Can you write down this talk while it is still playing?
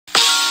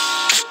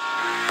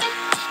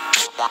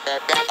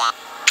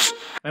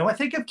And when I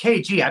think of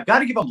KG, I've got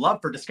to give him love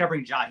for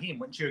discovering Jaheim.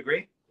 Wouldn't you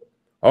agree?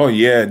 Oh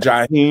yeah,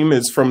 Jaheim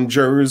is from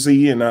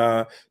Jersey, and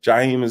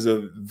Jaheim is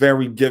a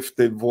very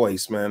gifted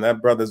voice, man.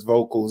 That brother's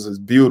vocals is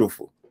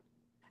beautiful.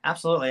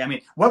 Absolutely. I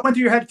mean, what went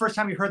through your head the first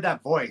time you heard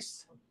that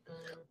voice?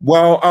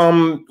 Well,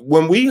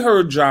 when we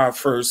heard Ja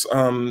first,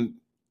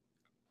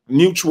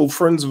 mutual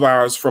friends of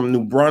ours from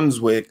New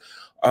Brunswick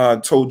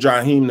told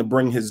Jaheim to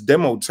bring his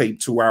demo tape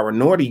to our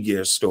Naughty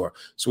Gear store.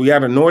 So we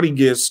had a Naughty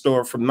Gear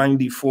store from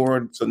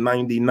 94 to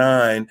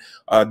 99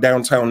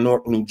 downtown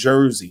Newark, New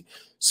Jersey.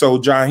 So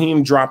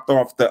Jaheim dropped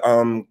off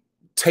the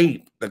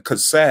tape, the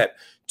cassette,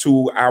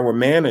 to our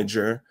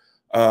manager,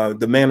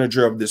 the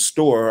manager of the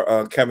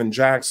store, Kevin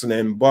Jackson,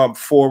 and Bob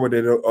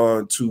forwarded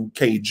it to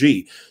Kay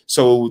Gee.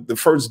 So the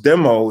first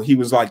demo, he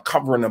was like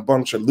covering a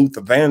bunch of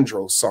Luther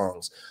Vandross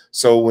songs.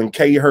 So when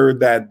Kay heard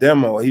that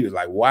demo, he was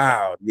like,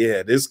 wow,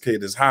 yeah, this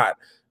kid is hot.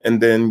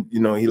 And then, you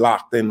know, he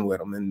locked in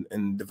with him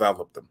and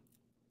developed them.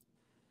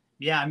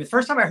 Yeah, I mean, the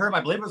first time I heard him,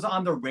 I believe it was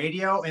on the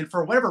radio. And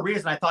for whatever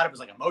reason, I thought it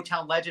was like a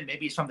Motown legend.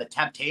 Maybe he's from The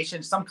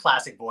Temptations, some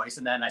classic voice.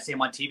 And then I see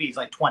him on TV, he's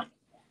like 20.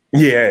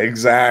 Yeah,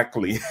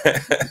 exactly.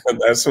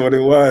 That's what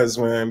it was,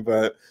 man.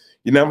 But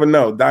you never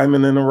know.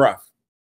 Diamond in the rough.